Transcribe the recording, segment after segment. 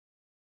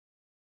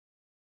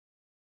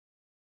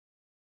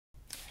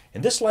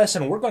In this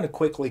lesson, we're going to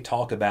quickly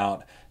talk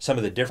about some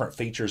of the different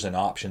features and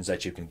options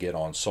that you can get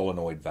on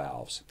solenoid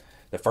valves.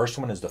 The first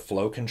one is the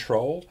flow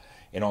control,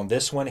 and on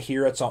this one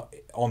here it's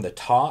on the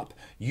top.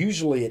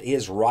 Usually it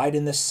is right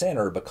in the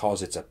center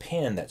because it's a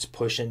pin that's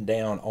pushing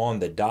down on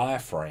the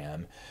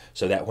diaphragm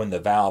so that when the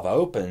valve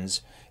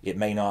opens, it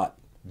may not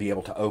be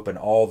able to open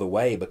all the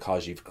way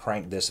because you've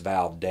cranked this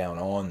valve down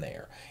on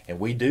there. And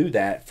we do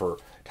that for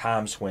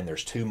times when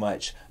there's too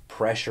much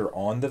pressure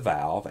on the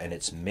valve and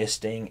it's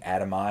misting,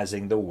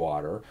 atomizing the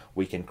water.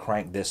 We can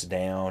crank this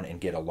down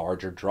and get a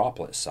larger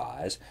droplet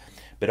size.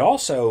 But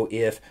also,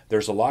 if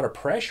there's a lot of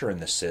pressure in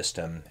the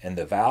system and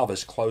the valve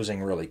is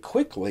closing really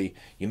quickly,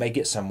 you may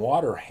get some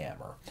water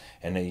hammer.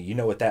 And you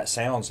know what that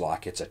sounds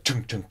like. It's a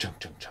chunk, chunk, chunk,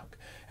 chunk, chunk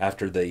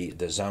after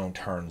the zone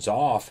turns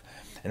off.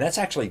 And that's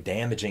actually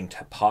damaging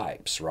to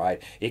pipes,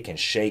 right? It can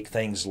shake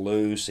things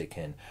loose. It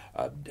can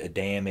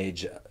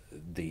damage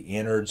the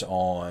innards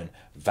on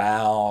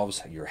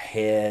valves, your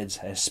heads,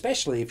 and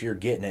especially if you're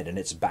getting it and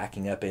it's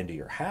backing up into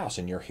your house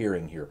and you're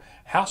hearing your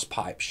house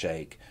pipe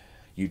shake,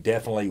 you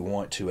definitely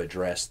want to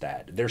address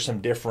that. There's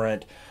some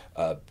different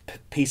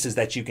pieces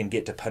that you can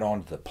get to put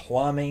onto the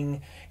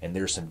plumbing, and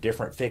there's some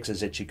different fixes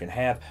that you can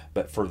have,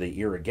 but for the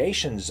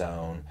irrigation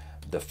zone,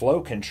 the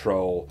flow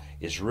control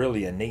is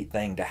really a neat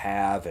thing to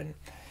have. And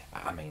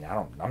I mean,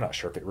 I'm not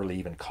sure if it really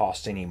even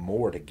costs any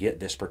more to get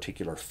this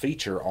particular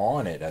feature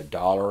on it,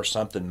 $1 or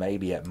something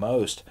maybe at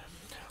most.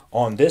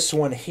 On this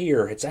one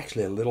here, it's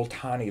actually a little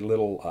tiny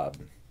little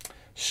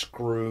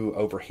screw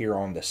over here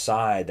on the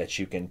side that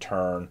you can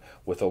turn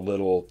with a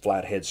little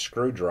flathead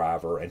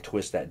screwdriver and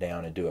twist that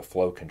down and do a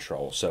flow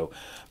control. So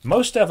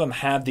most of them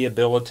have the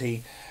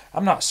ability.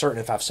 I'm not certain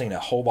if I've seen a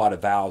whole lot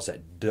of valves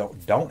that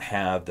don't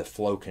have the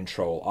flow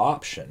control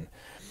option.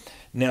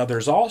 Now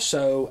there's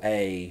also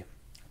a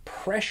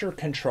pressure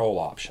control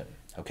option.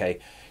 Okay,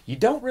 you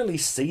don't really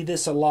see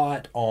this a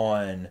lot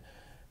on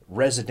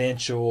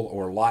residential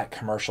or light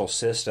commercial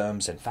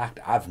systems. In fact,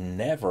 I've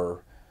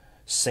never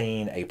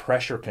seen a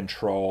pressure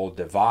control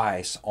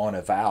device on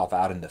a valve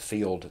out in the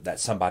field that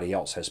somebody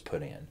else has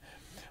put in.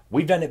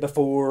 We've done it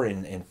before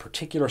in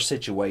particular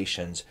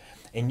situations,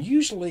 and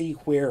usually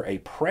where a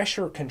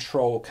pressure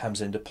control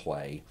comes into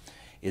play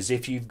is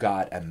if you've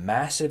got a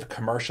massive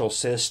commercial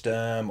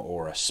system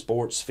or a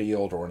sports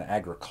field or an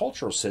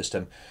agricultural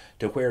system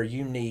to where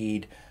you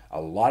need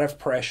a lot of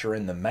pressure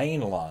in the main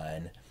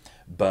line,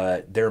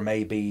 but there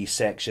may be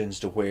sections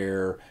to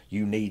where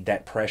you need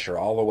that pressure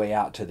all the way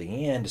out to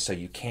the end, so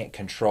you can't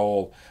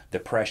control the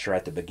pressure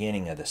at the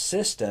beginning of the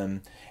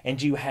system,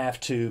 and you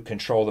have to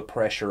control the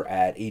pressure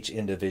at each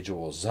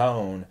individual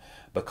zone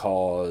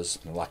because,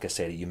 like I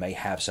said, you may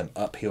have some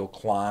uphill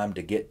climb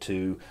to get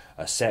to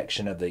a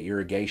section of the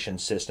irrigation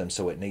system,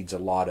 so it needs a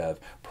lot of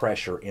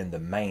pressure in the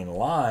main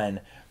line,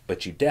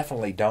 but you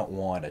definitely don't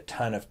want a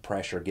ton of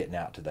pressure getting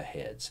out to the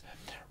heads.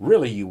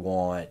 Really, you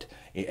want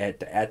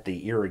at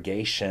the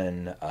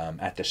irrigation,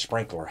 at the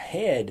sprinkler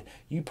head,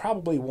 you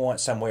probably want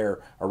somewhere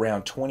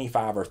around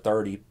 25 or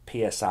 30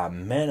 psi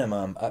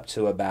minimum up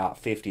to about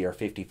 50 or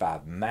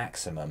 55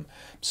 maximum.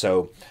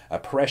 So a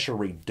pressure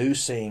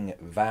reducing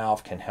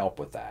valve can help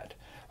with that.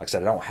 Like I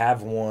said, I don't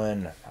have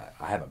one.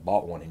 I haven't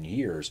bought one in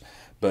years,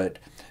 but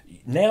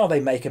now they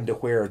make them to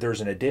where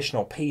there's an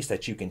additional piece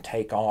that you can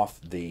take off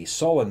the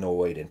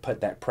solenoid and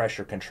put that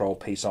pressure control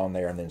piece on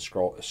there and then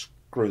screw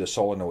the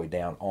solenoid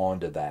down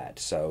onto that.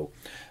 So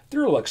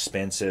they're a little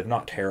expensive,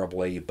 not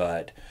terribly,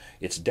 but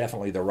it's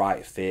definitely the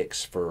right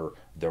fix for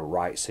the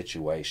right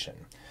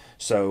situation.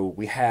 So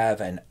we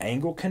have an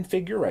angle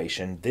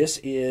configuration. This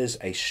is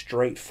a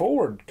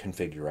straightforward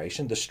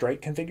configuration, the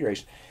straight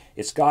configuration.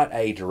 It's got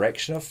a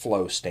direction of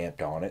flow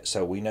stamped on it,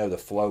 so we know the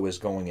flow is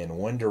going in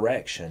one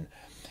direction.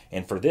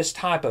 And for this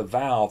type of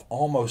valve,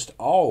 almost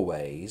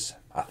always,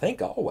 I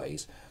think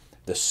always,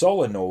 the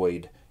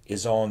solenoid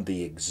is on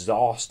the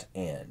exhaust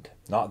end,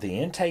 not the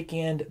intake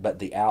end, but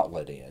the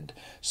outlet end.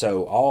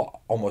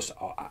 So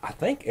I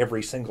think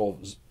every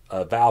single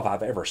valve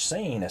I've ever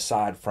seen,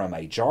 aside from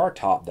a jar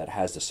top that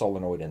has the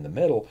solenoid in the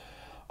middle,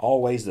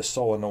 always the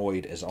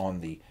solenoid is on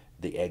the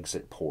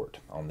exit port,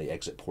 on the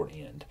exit port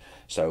end.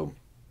 So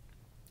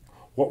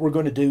what we're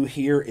going to do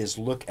here is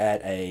look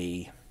at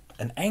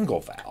an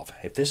angle valve.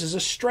 If this is a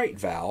straight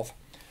valve,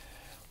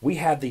 we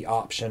have the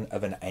option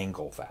of an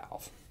angle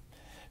valve.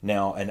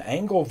 Now, an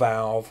angle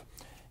valve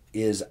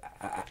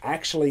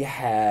actually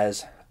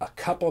has a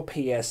couple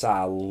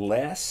psi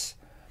less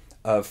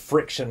of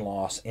friction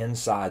loss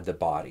inside the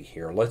body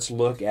here. Let's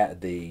look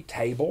at the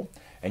table,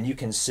 and you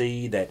can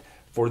see that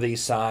for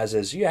these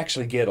sizes, you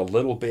actually get a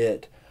little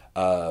bit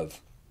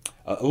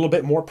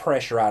more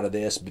pressure out of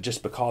this, but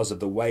just because of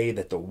the way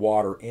that the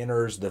water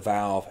enters the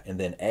valve and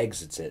then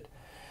exits it.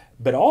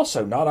 But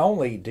also, not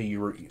only do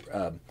you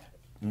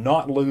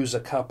not lose a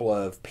couple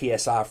of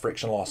psi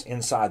friction loss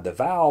inside the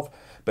valve,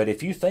 but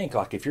if you think,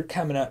 like if you're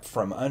coming up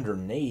from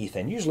underneath,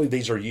 and usually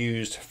these are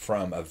used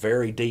from a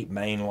very deep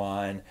main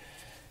line,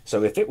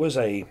 so if it was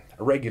a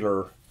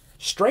regular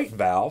straight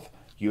valve,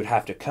 you would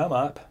have to come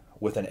up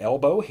with an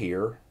elbow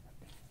here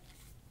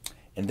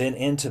and then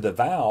into the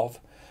valve.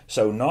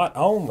 So not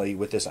only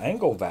with this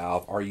angle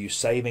valve are you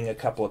saving a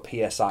couple of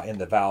PSI in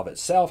the valve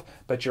itself,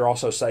 but you're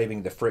also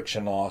saving the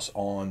friction loss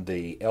on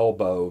the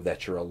elbow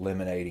that you're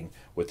eliminating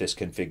with this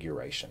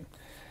configuration.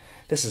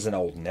 This is an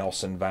old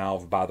Nelson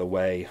valve, by the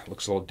way.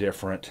 Looks a little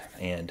different.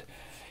 And,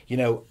 you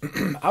know,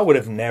 I would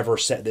have never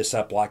set this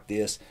up like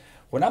this.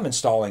 When I'm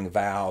installing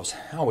valves,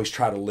 I always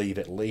try to leave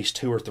at least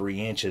 2 or 3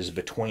 inches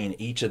between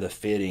each of the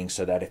fittings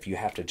so that if you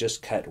have to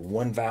just cut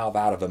one valve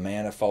out of a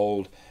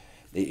manifold,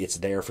 it's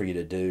there for you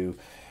to do.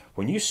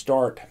 When you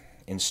start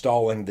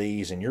installing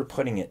these and you're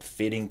putting it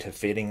fitting to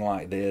fitting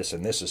like this,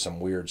 and this is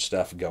some weird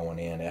stuff going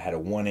in. It had a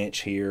 1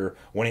 inch here,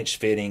 1 inch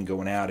fitting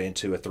going out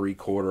into a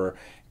 3/4,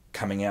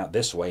 coming out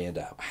this way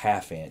into a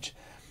 1/2 inch.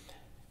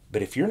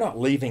 But if you're not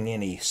leaving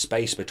any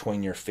space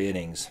between your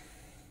fittings,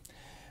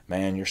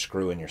 man, you're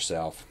screwing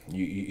yourself.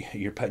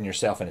 You're putting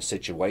yourself in a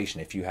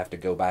situation. If you have to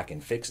go back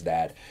and fix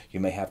that,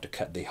 you may have to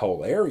cut the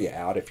whole area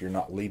out if you're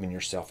not leaving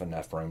yourself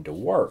enough room to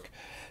work.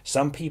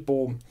 Some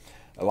people,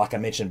 like I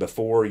mentioned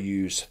before,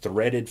 use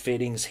threaded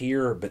fittings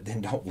here, but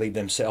then don't leave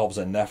themselves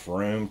enough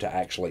room to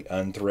actually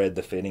unthread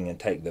the fitting and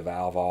take the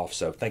valve off.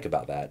 So think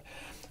about that.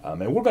 And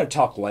we're going to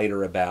talk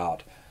later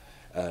about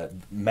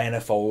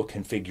manifold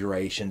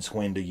configurations,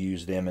 when to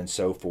use them, and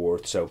so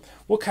forth. So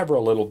we'll cover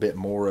a little bit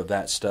more of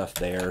that stuff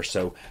there.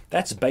 So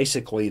that's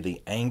basically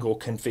the angle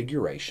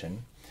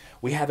configuration.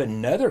 We have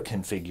another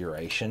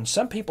configuration.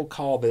 Some people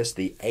call this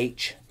the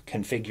H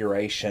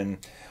configuration.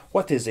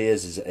 What this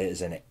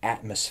is an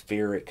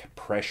atmospheric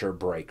pressure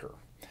breaker.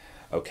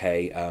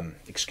 Okay, an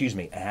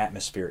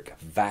atmospheric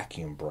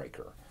vacuum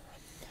breaker.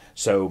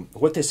 So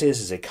what this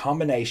is a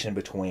combination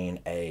between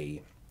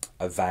a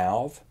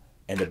valve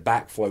and a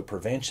backflow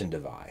prevention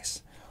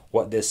device.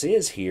 What this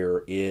is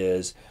here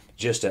is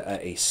just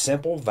a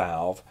simple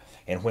valve,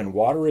 and when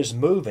water is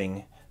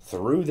moving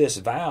through this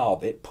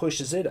valve, it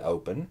pushes it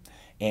open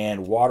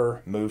and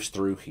water moves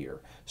through here.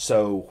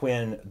 So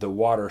when the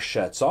water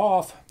shuts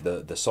off,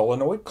 the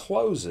solenoid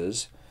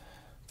closes,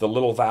 the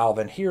little valve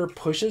in here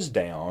pushes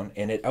down,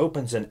 and it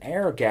opens an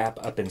air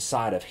gap up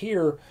inside of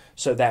here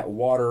so that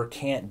water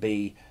can't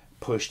be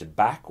pushed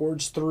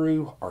backwards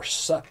through or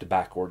sucked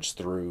backwards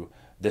through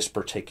this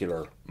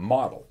particular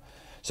model.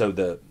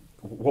 So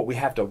what we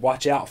have to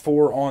watch out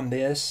for on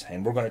this,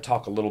 and we're going to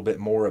talk a little bit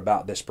more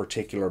about this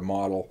particular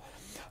model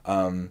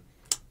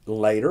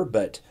later,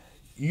 but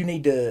you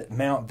need to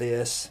mount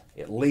this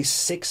at least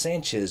 6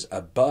 inches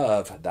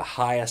above the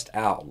highest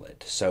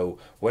outlet. So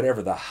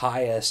whatever the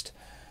highest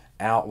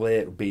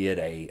outlet, be it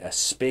a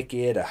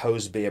spigot, a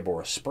hose bib,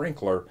 or a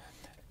sprinkler,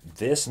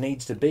 this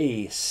needs to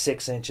be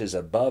 6 inches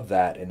above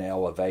that in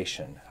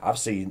elevation. I've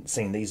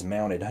seen these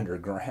mounted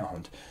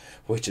underground,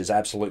 which is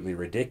absolutely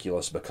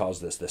ridiculous, because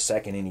the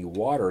second any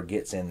water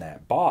gets in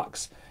that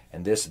box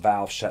and this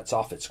valve shuts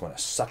off, it's going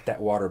to suck that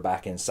water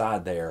back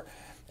inside there,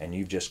 and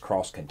you've just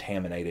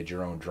cross-contaminated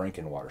your own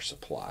drinking water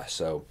supply.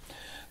 So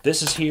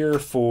this is here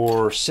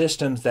for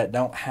systems that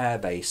don't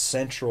have a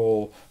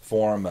central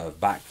form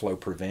of backflow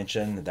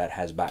prevention that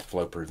has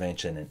backflow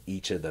prevention in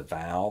each of the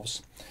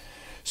valves.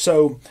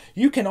 So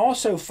you can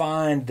also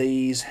find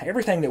these,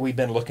 everything that we've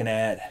been looking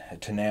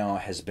at to now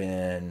has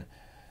been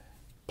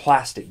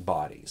plastic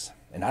bodies,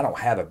 and I don't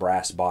have a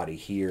brass body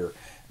here.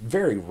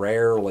 Very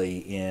rarely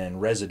in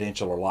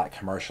residential or light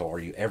commercial are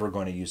you ever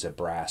going to use a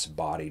brass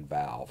bodied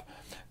valve.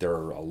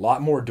 They're a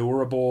lot more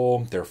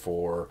durable. They're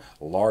for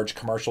large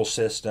commercial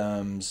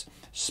systems,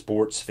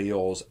 sports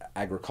fields,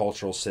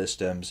 agricultural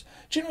systems,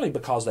 generally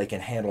because they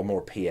can handle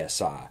more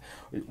PSI.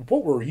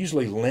 What we're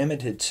usually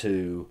limited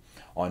to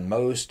on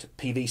most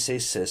PVC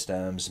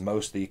systems,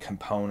 most of the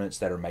components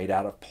that are made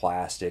out of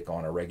plastic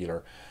on a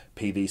regular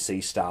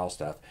PVC style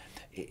stuff,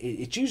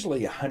 it's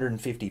usually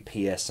 150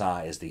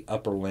 PSI is the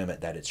upper limit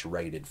that it's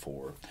rated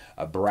for.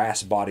 A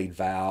brass bodied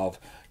valve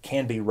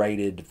can be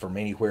rated from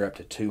anywhere up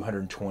to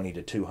 220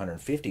 to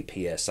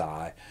 250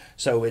 PSI.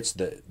 So it's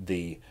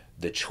the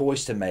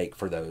choice to make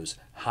for those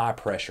high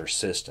pressure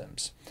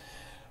systems.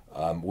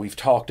 We've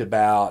talked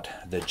about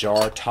the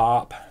jar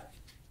top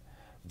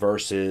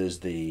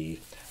versus the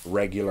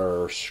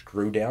regular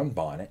screw down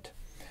bonnet.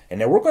 And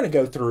now we're going to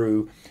go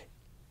through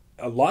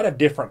a lot of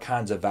different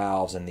kinds of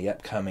valves in the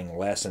upcoming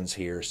lessons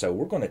here. So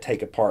we're going to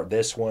take apart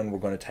this one. We're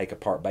going to take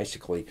apart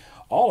basically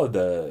all of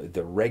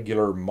the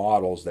regular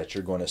models that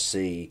you're going to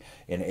see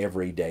in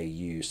everyday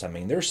use. I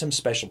mean, there's some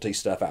specialty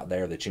stuff out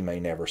there that you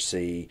may never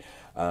see,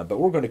 but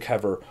we're going to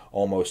cover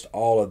almost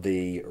all of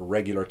the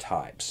regular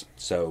types.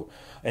 So,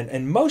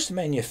 and most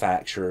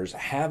manufacturers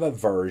have a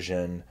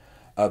version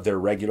of their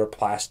regular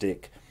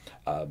plastic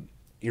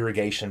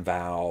irrigation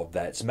valve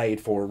that's made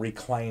for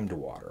reclaimed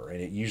water,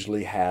 and it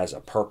usually has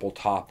a purple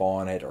top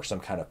on it or some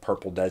kind of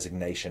purple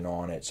designation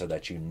on it so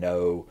that you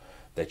know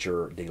that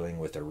you're dealing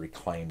with a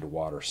reclaimed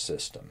water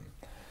system.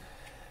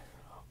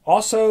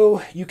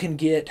 Also, you can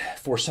get,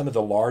 for some of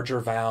the larger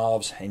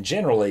valves, and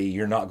generally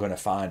you're not going to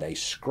find a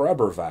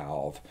scrubber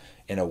valve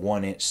in a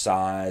 1 inch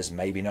size,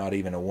 maybe not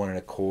even a 1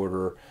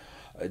 1/4,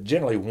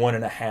 generally 1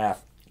 1/2,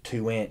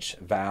 2 inch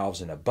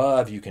valves and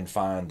above. You can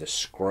find the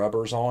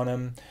scrubbers on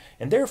them,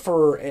 and they're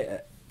for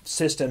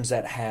systems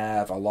that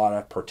have a lot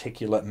of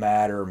particulate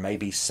matter,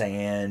 maybe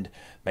sand,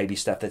 maybe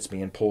stuff that's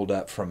being pulled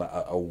up from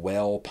a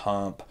well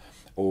pump,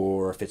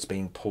 or if it's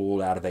being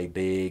pulled out of a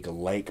big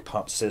lake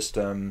pump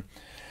system.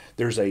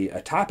 There's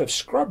a type of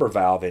scrubber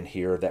valve in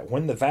here that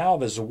when the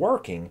valve is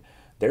working,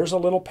 there's a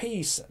little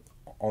piece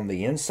on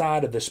the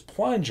inside of this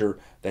plunger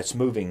that's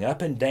moving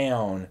up and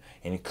down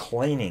and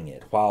cleaning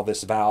it while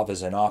this valve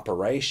is in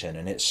operation,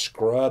 and it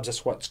scrubs.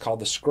 That's what's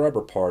called the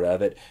scrubber part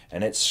of it,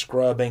 and it's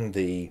scrubbing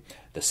the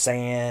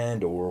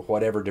sand or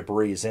whatever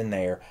debris is in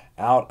there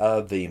out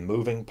of the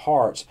moving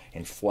parts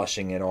and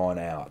flushing it on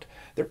out.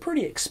 They're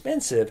pretty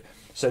expensive,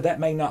 so that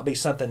may not be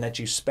something that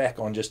you spec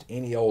on just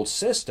any old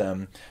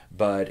system,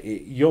 but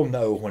you'll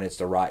know when it's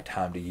the right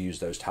time to use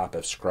those type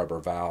of scrubber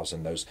valves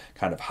and those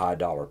kind of high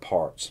dollar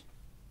parts.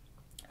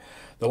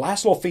 The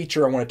last little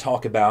feature I want to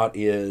talk about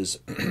is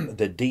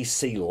the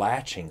DC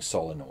latching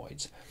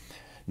solenoids.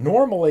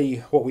 Normally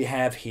what we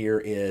have here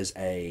is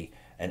an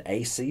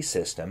AC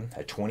system,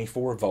 a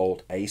 24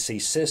 volt AC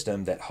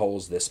system that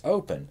holds this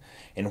open.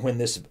 And when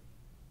this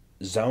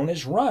zone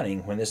is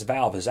running, when this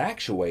valve is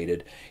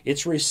actuated,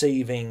 it's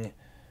receiving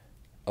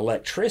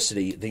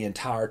electricity the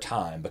entire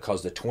time,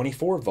 because the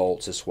 24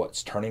 volts is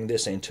what's turning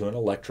this into an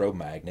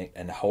electromagnet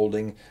and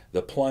holding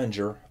the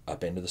plunger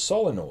up into the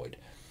solenoid.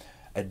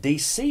 A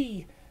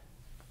DC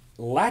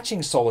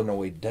latching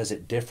solenoid does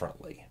it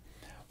differently.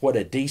 What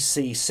a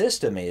DC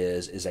system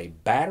is a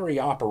battery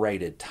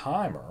operated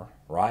timer,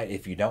 right?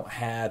 If you don't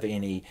have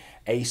any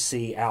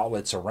AC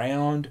outlets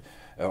around,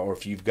 or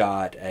if you've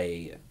got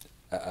a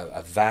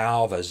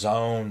valve, a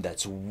zone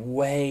that's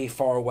way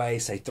far away,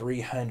 say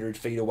 300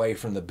 feet away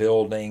from the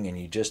building, and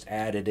you just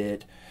added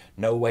it,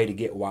 no way to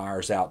get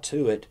wires out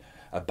to it,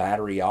 a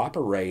battery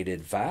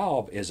operated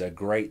valve is a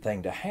great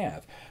thing to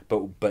have.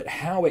 But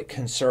how it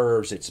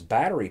conserves its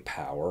battery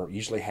power,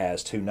 usually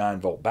has two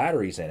 9-volt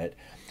batteries in it,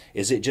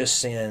 is it just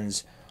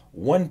sends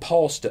one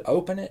pulse to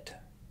open it.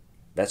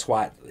 That's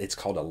why it's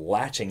called a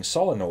latching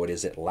solenoid,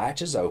 is it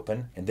latches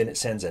open and then it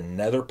sends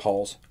another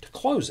pulse to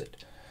close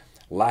it.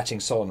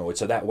 Latching solenoid,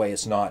 so that way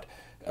it's not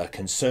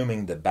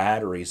consuming the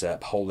batteries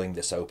up, holding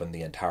this open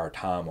the entire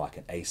time like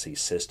an AC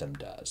system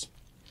does.